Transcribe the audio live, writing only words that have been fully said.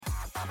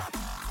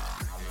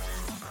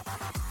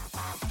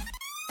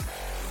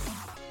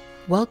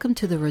Welcome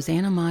to the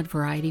Rosanna Mod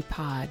Variety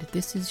Pod.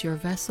 This is your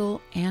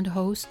vessel and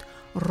host,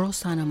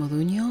 Rosana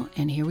Moduño,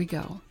 and here we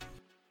go.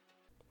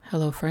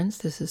 Hello, friends.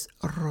 This is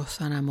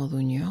Rosana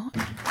Moduño.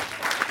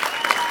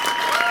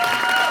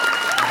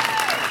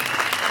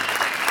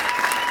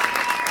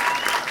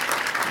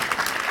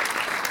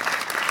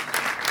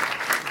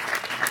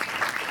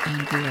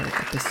 And we are at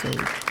episode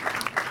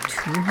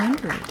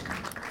 200.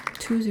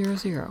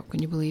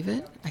 Can you believe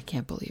it? I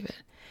can't believe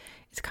it.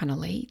 It's kind of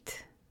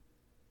late.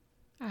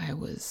 I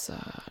was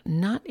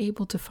not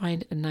able to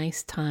find a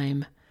nice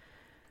time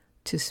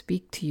to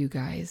speak to you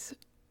guys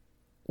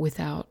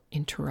without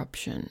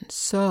interruption.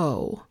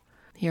 So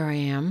here I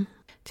am.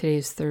 Today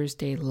is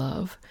Thursday,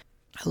 love.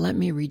 Let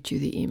me read you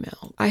the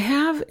email. I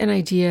have an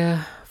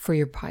idea for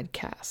your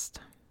podcast.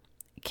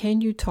 Can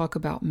you talk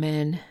about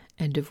men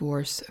and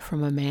divorce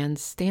from a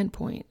man's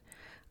standpoint?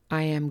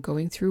 I am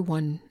going through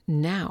one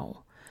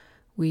now.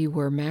 We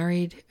were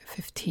married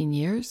 15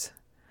 years,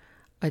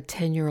 a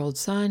 10-year-old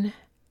son,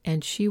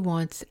 and she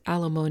wants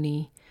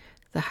alimony,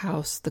 the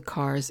house, the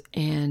cars,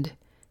 and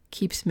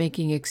keeps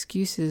making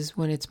excuses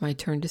when it's my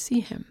turn to see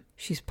him.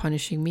 She's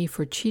punishing me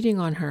for cheating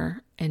on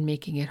her and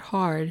making it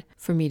hard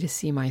for me to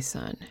see my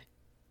son,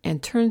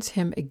 and turns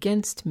him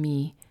against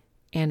me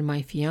and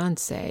my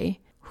fiancé,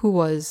 who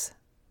was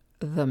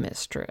the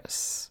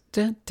mistress.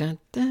 Dun, dun,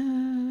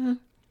 dun.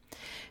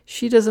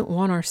 She doesn't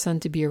want our son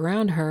to be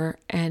around her,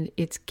 and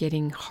it's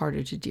getting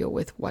harder to deal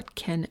with. What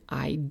can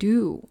I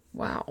do?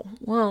 Wow.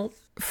 Well,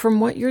 from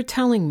what you're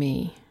telling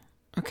me,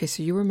 okay,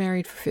 so you were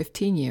married for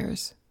 15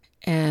 years,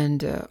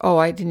 and,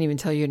 I didn't even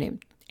tell you your name.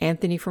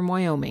 Anthony from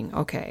Wyoming.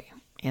 Okay,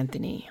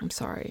 Anthony. I'm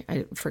sorry.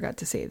 I forgot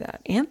to say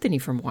that. Anthony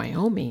from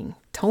Wyoming.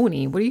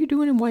 Tony, what are you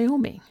doing in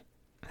Wyoming?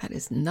 That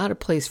is not a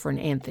place for an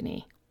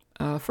Anthony.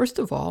 First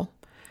of all,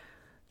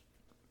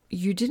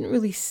 you didn't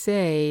really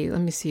say,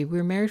 let me see, we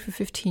were married for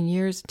 15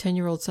 years,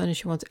 10-year-old son, and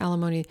she wants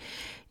alimony.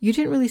 You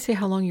didn't really say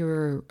how long you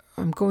were,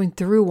 I'm going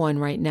through one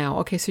right now.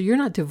 Okay, so you're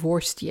not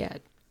divorced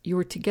yet. You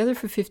were together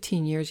for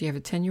 15 years, you have a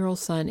 10-year-old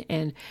son,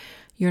 and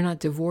you're not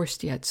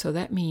divorced yet. So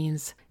that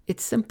means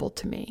it's simple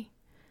to me.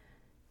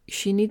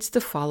 She needs to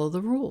follow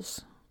the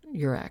rules,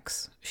 your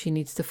ex. She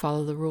needs to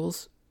follow the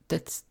rules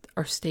that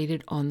are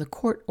stated on the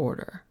court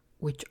order,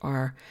 which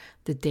are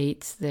the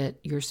dates that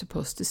you're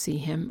supposed to see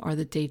him, are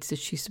the dates that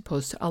she's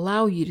supposed to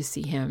allow you to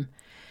see him.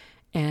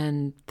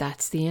 And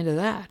that's the end of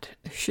that.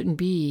 There shouldn't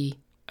be,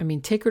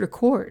 take her to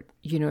court,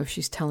 if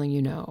she's telling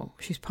you no.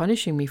 She's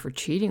punishing me for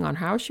cheating on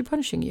her. How is she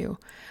punishing you?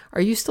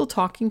 Are you still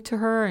talking to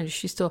her? And is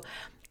she still,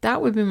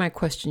 that would be my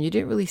question. You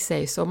didn't really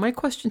say. So my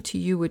question to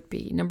you would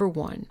be, number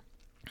one,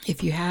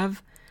 if you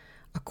have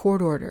a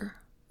court order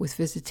with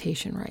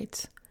visitation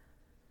rights,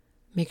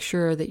 make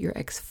sure that your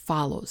ex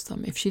follows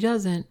them. If she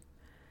doesn't,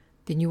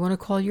 then you want to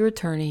call your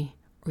attorney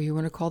or you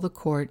want to call the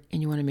court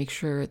and you want to make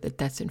sure that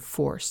that's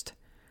enforced.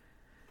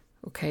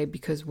 Okay?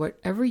 Because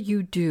whatever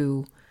you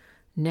do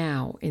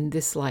now in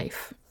this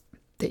life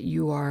that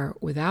you are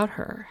without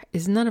her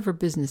is none of her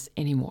business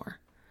anymore.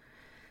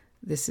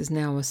 This is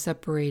now a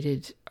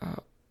separated,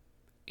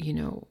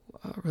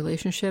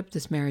 relationship.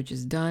 This marriage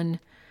is done.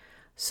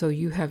 So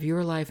you have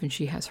your life and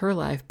she has her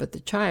life, but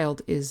the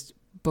child is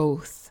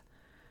both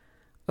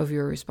of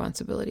your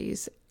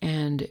responsibilities.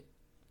 And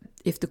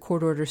if the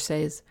court order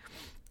says,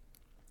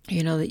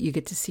 that you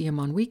get to see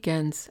him on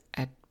weekends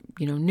at,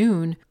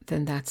 noon,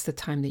 then that's the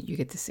time that you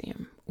get to see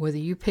him. Whether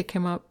you pick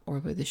him up or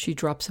whether she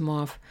drops him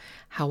off,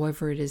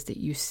 however it is that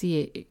you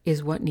see it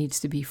is what needs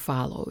to be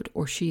followed,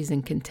 or she's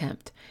in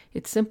contempt.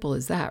 It's simple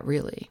as that,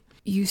 really.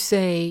 You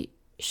say,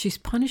 she's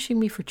punishing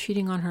me for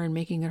cheating on her and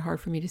making it hard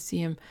for me to see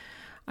him.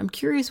 I'm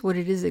curious what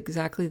it is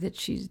exactly that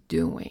she's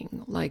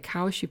doing. Like,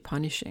 how is she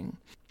punishing?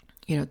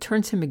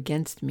 Turns him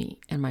against me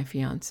and my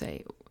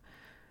fiance.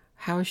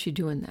 How is she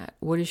doing that?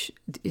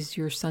 Is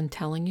your son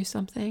telling you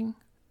something?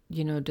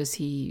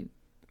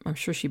 I'm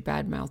sure she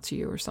badmouths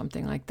you or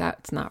something like that.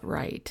 It's not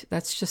right.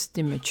 That's just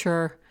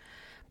immature.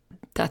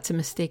 That's a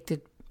mistake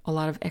that a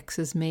lot of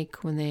exes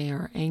make when they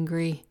are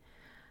angry,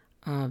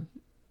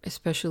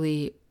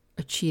 especially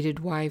a cheated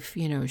wife.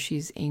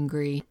 She's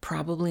angry,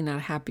 probably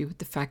not happy with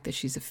the fact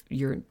that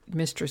your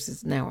mistress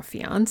is now a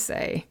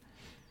fiance.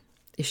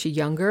 Is she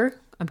younger?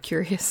 I'm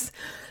curious.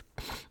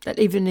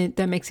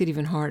 That makes it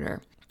even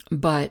harder.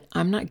 But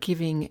I'm not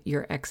giving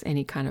your ex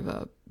any kind of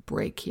a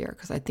break here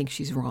because I think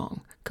she's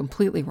wrong,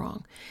 completely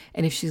wrong.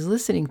 And if she's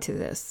listening to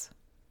this,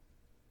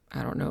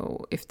 I don't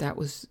know if that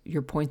was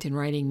your point in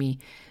writing me.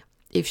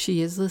 If she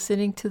is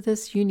listening to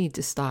this, you need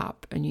to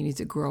stop and you need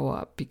to grow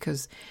up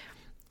because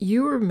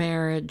your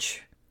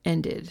marriage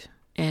ended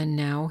and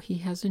now he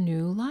has a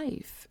new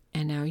life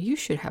and now you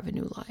should have a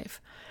new life.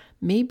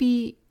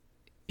 Maybe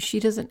she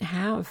doesn't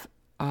have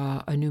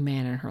a new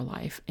man in her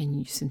life,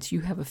 and since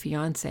you have a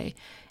fiance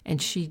and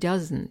she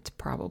doesn't,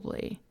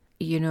 probably,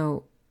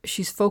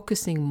 she's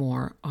focusing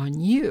more on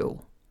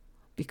you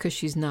because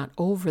she's not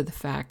over the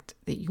fact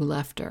that you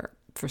left her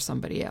for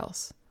somebody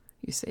else,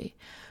 you see.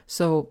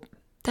 So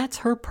that's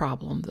her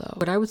problem, though.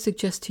 What I would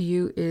suggest to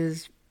you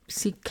is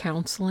seek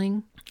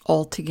counseling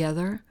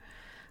altogether,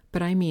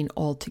 But I mean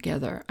all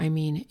together. I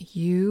mean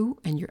you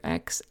and your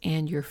ex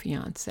and your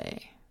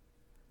fiance.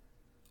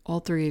 All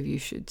three of you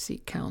should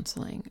seek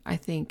counseling. I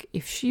think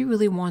if she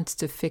really wants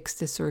to fix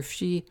this, or if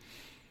she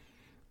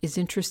is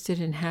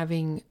interested in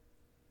having,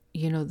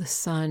 the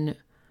son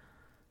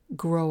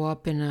grow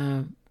up in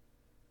a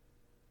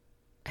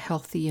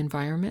healthy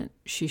environment,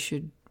 she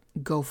should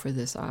go for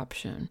this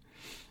option.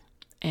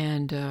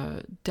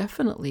 And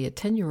definitely a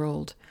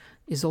 10-year-old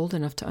is old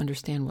enough to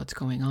understand what's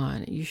going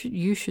on.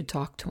 You should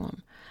talk to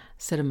him,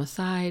 set him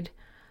aside,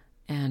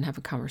 and have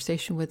a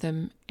conversation with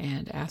him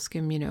and ask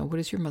him, what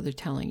is your mother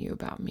telling you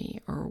about me?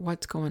 Or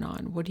what's going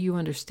on? What do you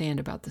understand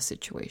about the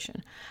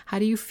situation? How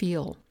do you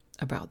feel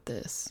about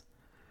this?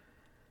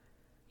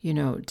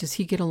 Does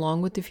he get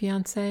along with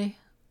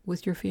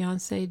with your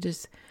fiance?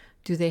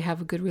 Do they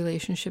have a good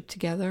relationship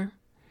together?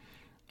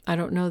 I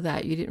don't know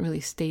that. You didn't really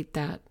state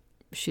that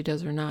she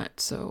does or not.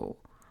 So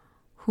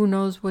who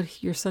knows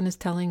what your son is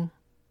telling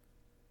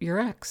your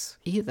ex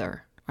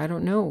either. I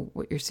don't know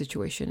what your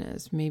situation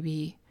is.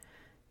 Maybe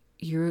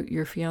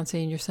your fiance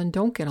and your son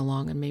don't get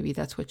along, and maybe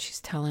that's what she's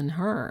telling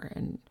her,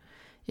 and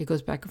it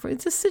goes back and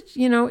forth.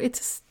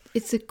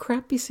 It's a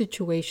crappy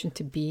situation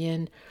to be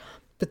in,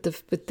 but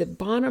the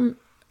bottom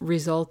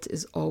result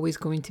is always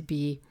going to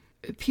be,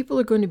 people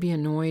are going to be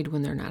annoyed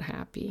when they're not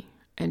happy,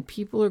 and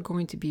people are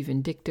going to be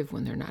vindictive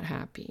when they're not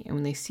happy, and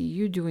when they see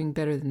you doing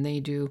better than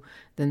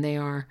they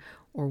are,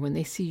 or when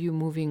they see you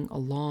moving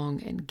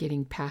along and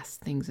getting past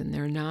things and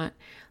they're not,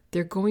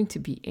 they're going to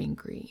be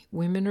angry.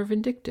 Women are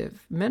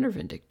vindictive. Men are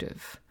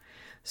vindictive.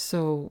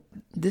 So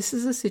this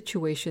is a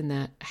situation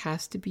that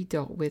has to be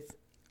dealt with,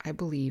 I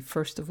believe,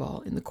 first of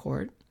all, in the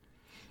court.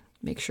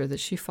 Make sure that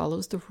she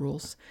follows the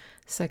rules.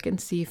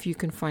 Second, see if you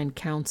can find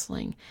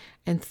counseling.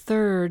 And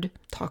third,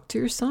 talk to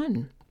your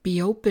son.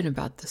 Be open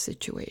about the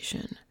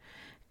situation.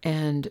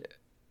 And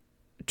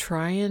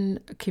try and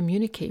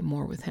communicate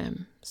more with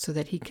him so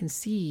that he can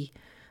see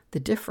the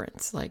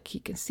difference. Like, he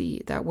can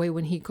see that way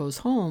when he goes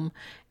home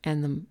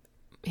and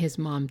his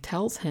mom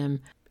tells him,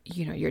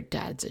 your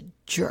dad's a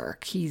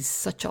jerk. He's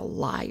such a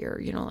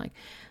liar.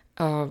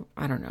 I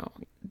don't know.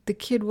 The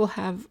kid will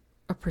have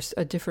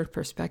a different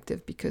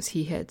perspective because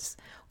he has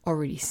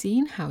already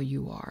seen how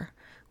you are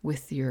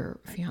with the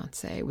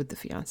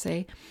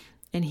fiance,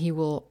 and he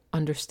will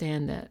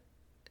understand that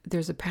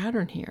there's a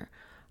pattern here.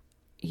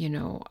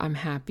 I'm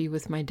happy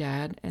with my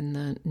dad and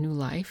the new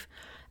life,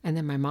 and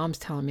then my mom's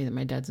telling me that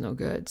my dad's no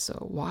good.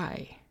 So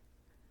why?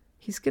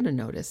 He's going to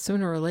notice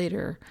sooner or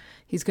later.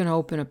 He's going to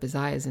open up his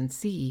eyes and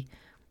see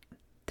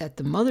that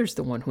the mother's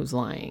the one who's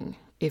lying.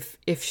 If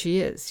she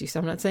is,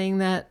 I'm not saying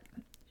that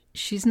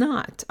she's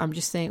not. I'm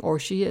just saying, or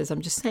she is.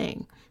 I'm just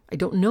saying, I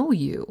don't know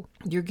you.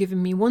 You're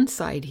giving me one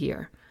side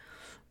here.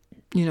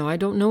 I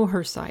don't know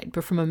her side.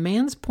 But from a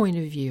man's point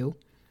of view,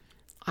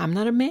 I'm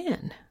not a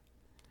man.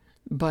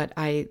 But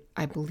I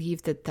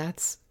believe that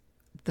that's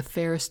the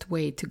fairest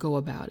way to go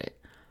about it.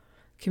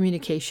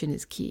 Communication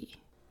is key.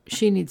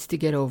 She needs to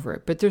get over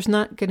it. But there's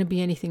not going to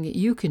be anything that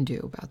you can do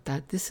about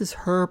that. This is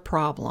her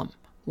problem,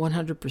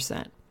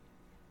 100%.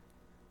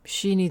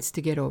 She needs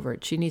to get over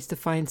it. She needs to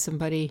find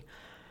somebody.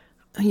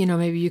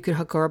 Maybe you could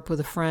hook her up with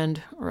a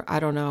friend, or I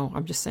don't know.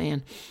 I'm just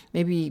saying,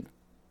 maybe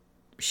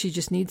she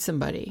just needs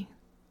somebody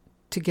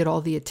to get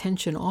all the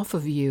attention off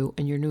of you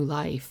and your new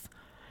life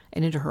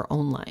and into her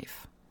own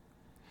life.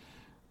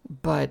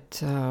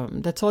 But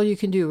that's all you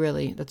can do,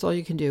 really. That's all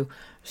you can do.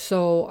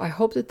 So I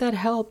hope that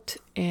helped.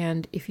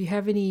 And if you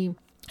have any,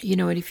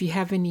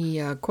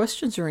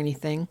 questions or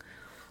anything,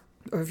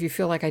 or if you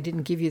feel like I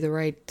didn't give you the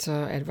right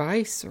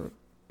advice, or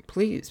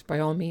please, by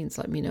all means,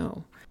 let me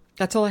know.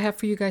 That's all I have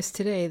for you guys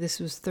today. This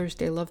was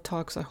Thursday Love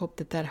Talks. I hope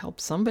that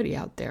helps somebody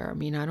out there. I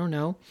mean, I don't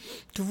know.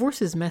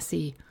 Divorce is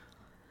messy.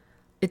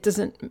 It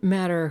doesn't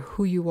matter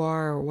who you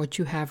are or what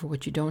you have or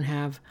what you don't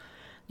have.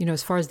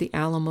 As far as the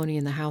alimony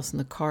in the house and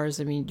the cars,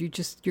 I mean,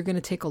 you're going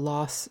to take a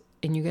loss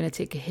and you're going to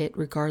take a hit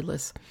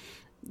regardless.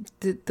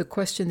 The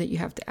question that you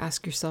have to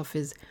ask yourself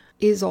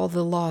is all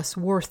the loss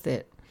worth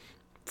it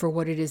for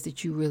what it is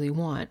that you really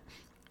want?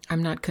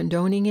 I'm not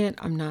condoning it.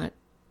 I'm not,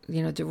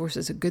 divorce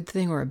is a good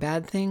thing or a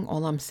bad thing.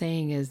 All I'm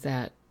saying is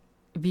that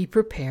be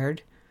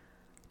prepared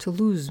to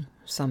lose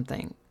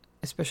something,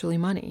 especially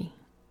money.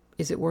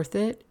 Is it worth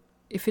it?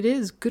 If it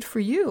is, good for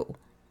you.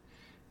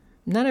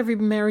 Not every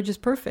marriage is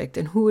perfect,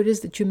 and who it is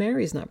that you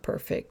marry is not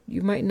perfect.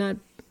 You might not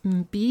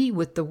be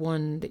with the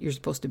one that you're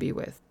supposed to be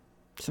with.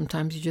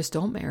 Sometimes you just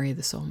don't marry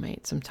the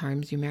soulmate.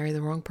 Sometimes you marry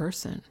the wrong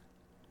person.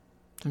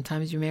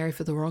 Sometimes you marry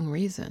for the wrong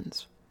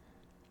reasons.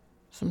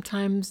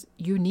 Sometimes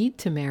you need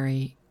to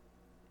marry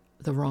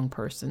the wrong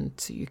person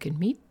so you can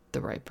meet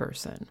the right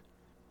person.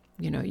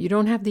 You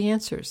don't have the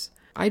answers.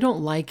 I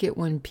don't like it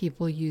when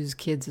people use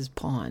kids as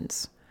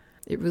pawns.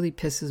 It really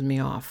pisses me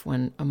off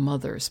when a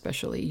mother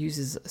especially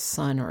uses a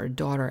son or a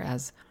daughter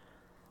as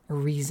a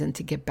reason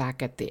to get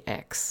back at the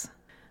ex.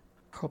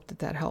 Hope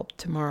that helped.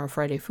 Tomorrow,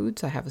 Friday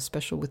Foods, I have a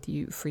special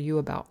for you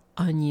about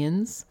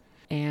onions.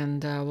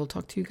 And we'll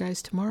talk to you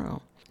guys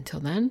tomorrow.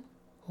 Until then,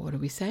 what do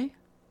we say?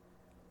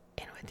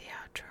 In with the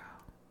outro.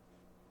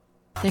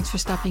 Thanks for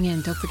stopping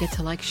in. Don't forget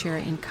to like, share,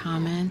 and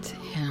comment,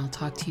 and I'll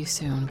talk to you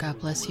soon. God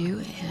bless you.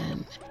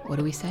 And what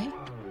do we say?